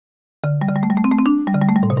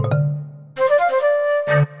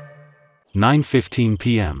9:15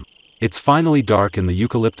 p.m. It's finally dark in the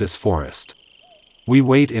eucalyptus forest. We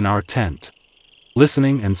wait in our tent,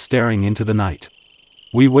 listening and staring into the night.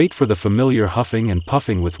 We wait for the familiar huffing and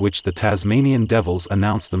puffing with which the Tasmanian Devils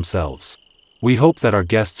announce themselves. We hope that our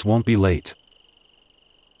guests won't be late.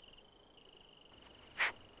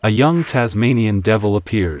 A young Tasmanian devil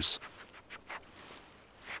appears.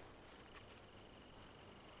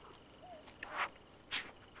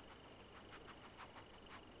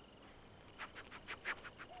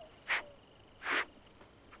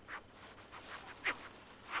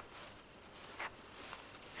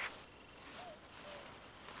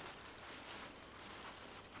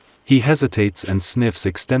 He hesitates and sniffs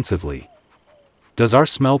extensively. Does our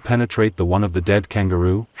smell penetrate the one of the dead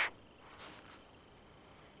kangaroo?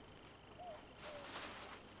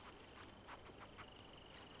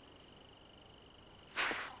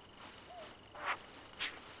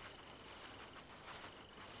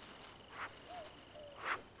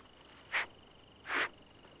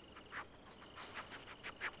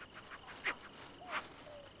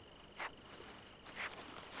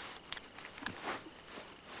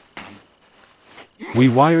 We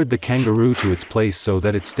wired the kangaroo to its place so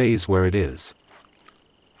that it stays where it is.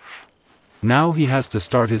 Now he has to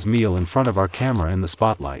start his meal in front of our camera in the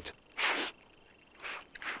spotlight.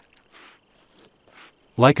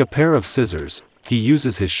 Like a pair of scissors, he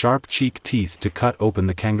uses his sharp cheek teeth to cut open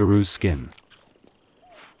the kangaroo's skin.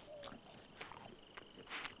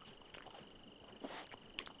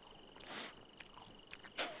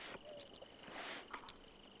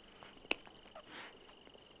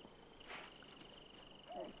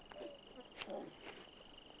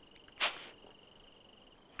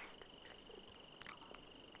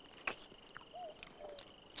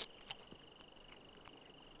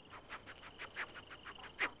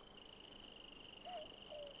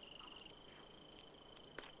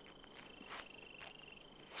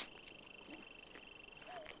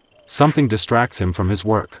 Something distracts him from his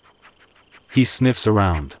work. He sniffs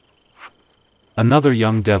around. Another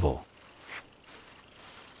young devil.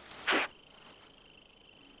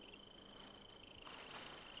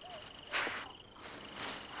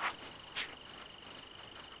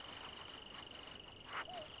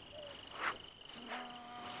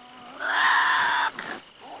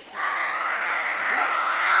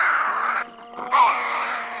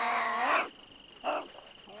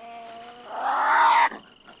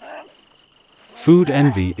 Food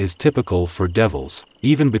envy is typical for devils,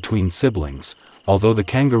 even between siblings, although the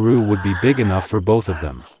kangaroo would be big enough for both of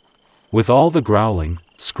them. With all the growling,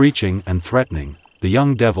 screeching and threatening, the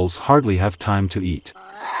young devils hardly have time to eat.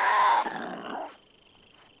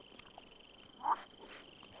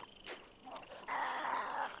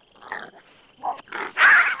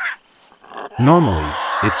 Normally,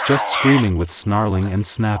 it's just screaming with snarling and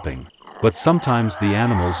snapping, but sometimes the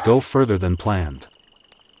animals go further than planned.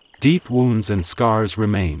 Deep wounds and scars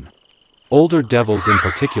remain. Older devils in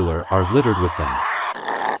particular are littered with them.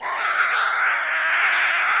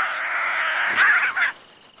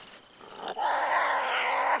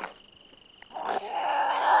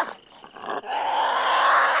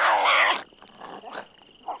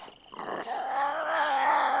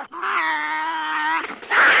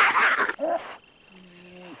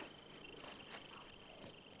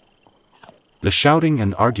 The shouting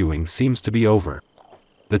and arguing seems to be over.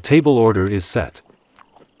 The table order is set.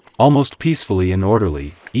 Almost peacefully and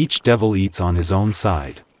orderly, each devil eats on his own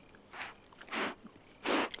side.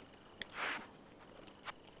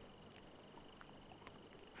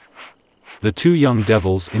 The two young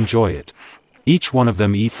devils enjoy it. Each one of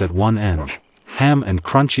them eats at one end, ham and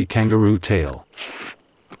crunchy kangaroo tail.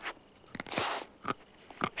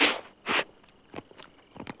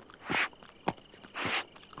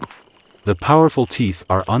 The powerful teeth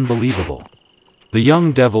are unbelievable. The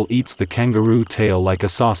young devil eats the kangaroo tail like a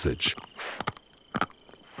sausage.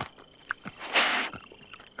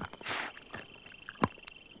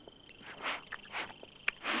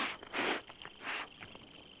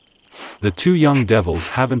 The two young devils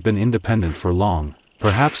haven't been independent for long,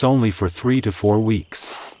 perhaps only for 3 to 4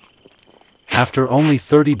 weeks. After only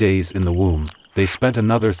 30 days in the womb, they spent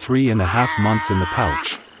another 3.5 months in the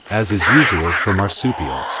pouch, as is usual for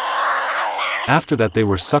marsupials. After that they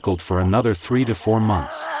were suckled for another 3 to 4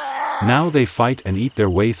 months. Now they fight and eat their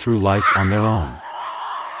way through life on their own.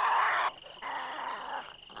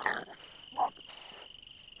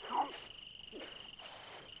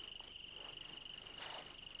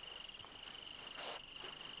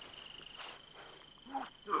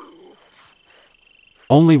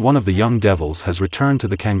 Only one of the young devils has returned to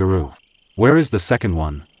the kangaroo. Where is the second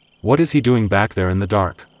one? What is he doing back there in the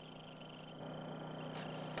dark?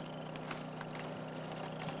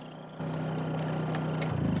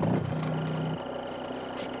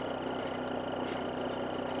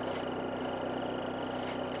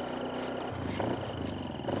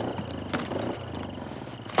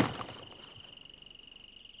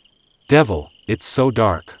 Devil, it's so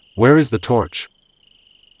dark. Where is the torch?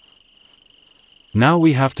 Now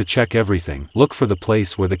we have to check everything. Look for the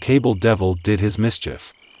place where the cable devil did his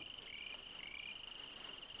mischief.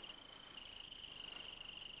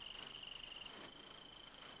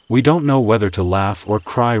 We don't know whether to laugh or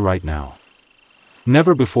cry right now.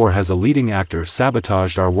 Never before has a leading actor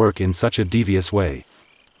sabotaged our work in such a devious way.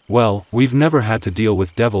 Well, we've never had to deal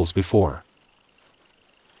with devils before.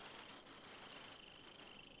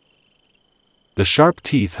 The sharp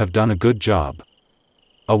teeth have done a good job.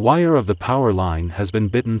 A wire of the power line has been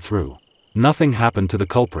bitten through. Nothing happened to the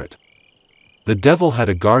culprit. The devil had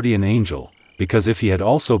a guardian angel, because if he had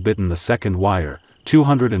also bitten the second wire,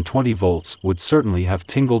 220 volts would certainly have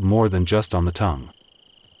tingled more than just on the tongue.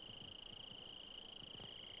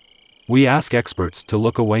 We ask experts to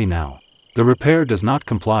look away now. The repair does not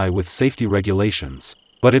comply with safety regulations,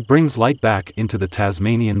 but it brings light back into the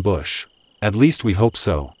Tasmanian bush. At least we hope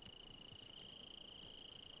so.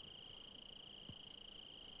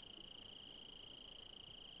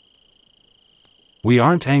 We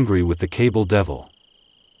aren't angry with the cable devil.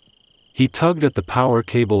 He tugged at the power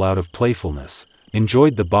cable out of playfulness,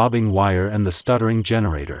 enjoyed the bobbing wire and the stuttering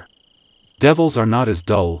generator. Devils are not as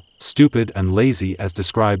dull, stupid and lazy as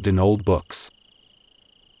described in old books.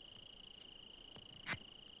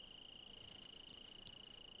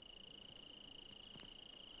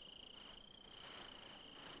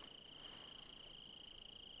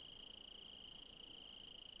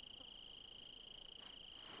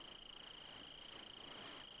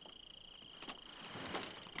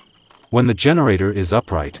 When the generator is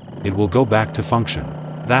upright, it will go back to function.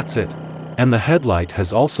 That's it. And the headlight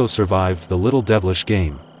has also survived the little devilish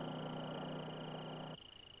game.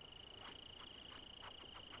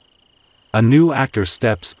 A new actor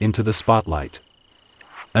steps into the spotlight.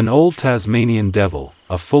 An old Tasmanian devil,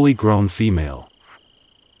 a fully grown female.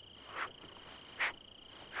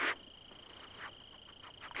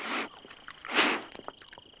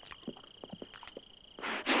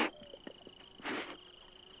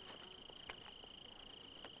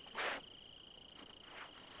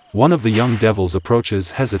 One of the young devils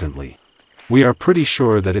approaches hesitantly. We are pretty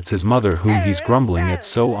sure that it's his mother whom he's grumbling at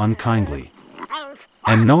so unkindly.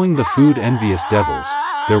 And knowing the food-envious devils,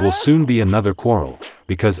 there will soon be another quarrel,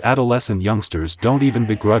 because adolescent youngsters don't even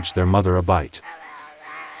begrudge their mother a bite.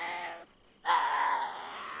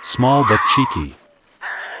 Small but cheeky.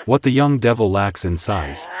 What the young devil lacks in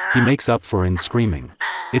size, he makes up for in screaming.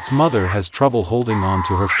 Its mother has trouble holding on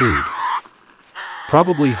to her food.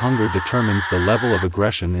 Probably hunger determines the level of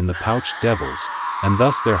aggression in the pouched devils, and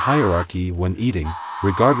thus their hierarchy when eating,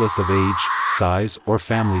 regardless of age, size, or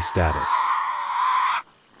family status.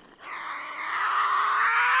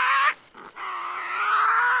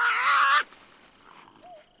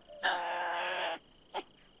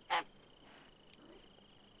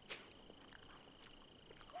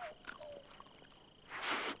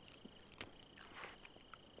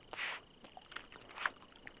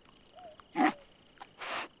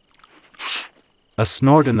 A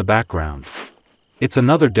snort in the background. It's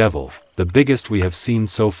another devil, the biggest we have seen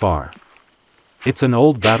so far. It's an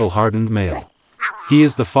old battle-hardened male. He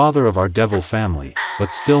is the father of our devil family,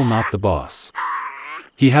 but still not the boss.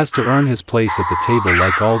 He has to earn his place at the table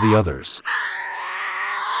like all the others.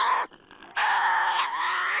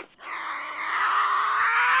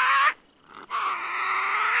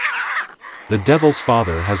 The devil's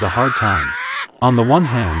father has a hard time. On the one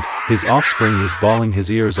hand, his offspring is bawling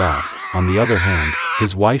his ears off, on the other hand,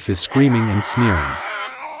 his wife is screaming and sneering.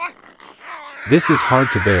 This is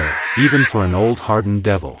hard to bear, even for an old hardened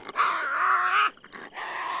devil.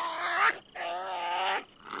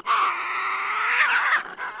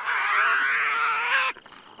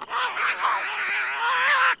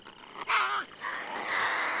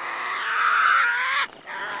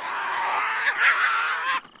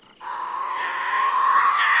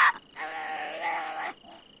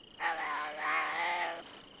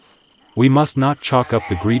 We must not chalk up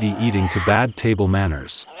the greedy eating to bad table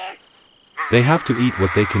manners. They have to eat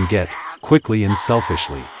what they can get, quickly and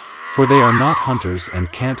selfishly. For they are not hunters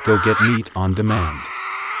and can't go get meat on demand.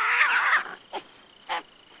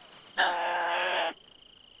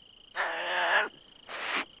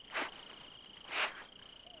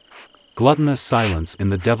 Gluttonous silence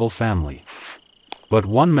in the devil family. But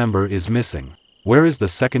one member is missing. Where is the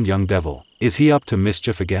second young devil? Is he up to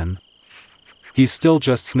mischief again? He's still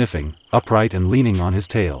just sniffing, upright and leaning on his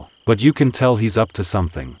tail, but you can tell he's up to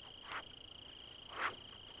something.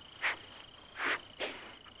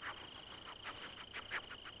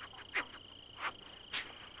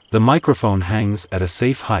 The microphone hangs at a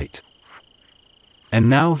safe height. And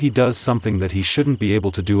now he does something that he shouldn't be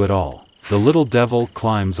able to do at all. The little devil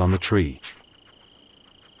climbs on the tree.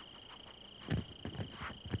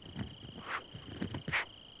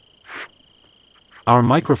 Our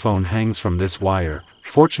microphone hangs from this wire,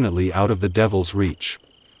 fortunately out of the devil's reach.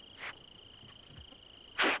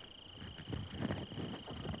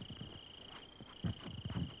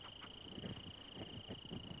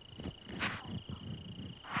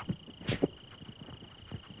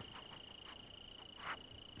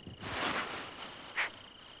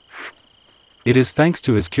 It is thanks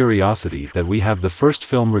to his curiosity that we have the first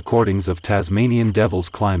film recordings of Tasmanian devils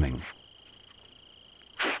climbing.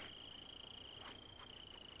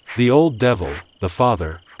 The old devil, the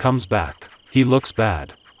father, comes back. He looks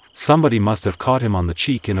bad. Somebody must have caught him on the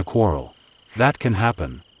cheek in a quarrel. That can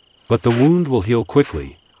happen. But the wound will heal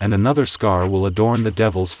quickly, and another scar will adorn the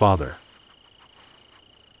devil's father.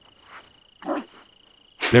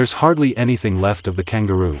 There's hardly anything left of the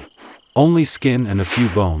kangaroo. Only skin and a few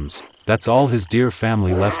bones. That's all his dear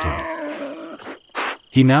family left him.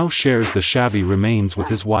 He now shares the shabby remains with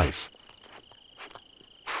his wife.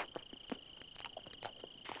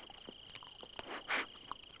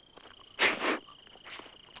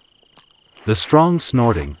 The strong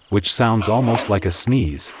snorting, which sounds almost like a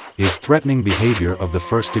sneeze, is threatening behavior of the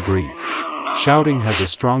first degree. Shouting has a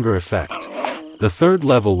stronger effect. The third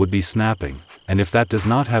level would be snapping, and if that does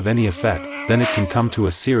not have any effect, then it can come to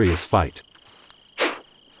a serious fight.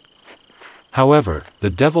 However, the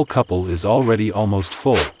devil couple is already almost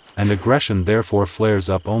full, and aggression therefore flares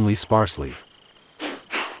up only sparsely.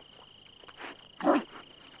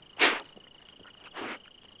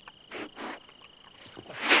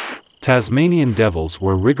 Tasmanian devils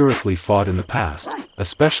were rigorously fought in the past,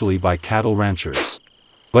 especially by cattle ranchers.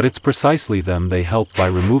 But it's precisely them they help by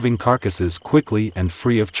removing carcasses quickly and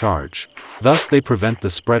free of charge. Thus they prevent the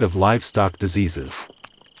spread of livestock diseases.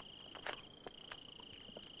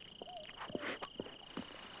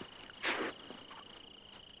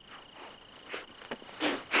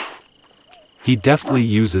 He deftly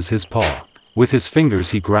uses his paw. With his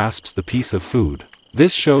fingers he grasps the piece of food.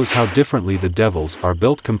 This shows how differently the devils are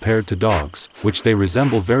built compared to dogs, which they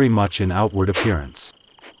resemble very much in outward appearance.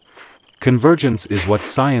 Convergence is what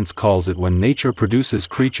science calls it when nature produces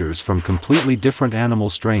creatures from completely different animal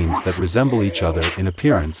strains that resemble each other in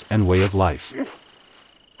appearance and way of life.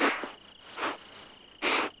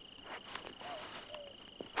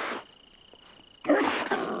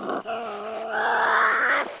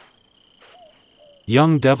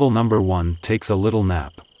 Young devil number 1 takes a little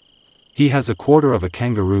nap. He has a quarter of a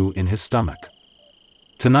kangaroo in his stomach.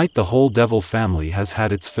 Tonight the whole devil family has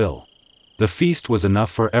had its fill. The feast was enough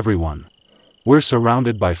for everyone. We're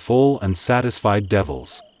surrounded by full and satisfied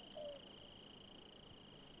devils.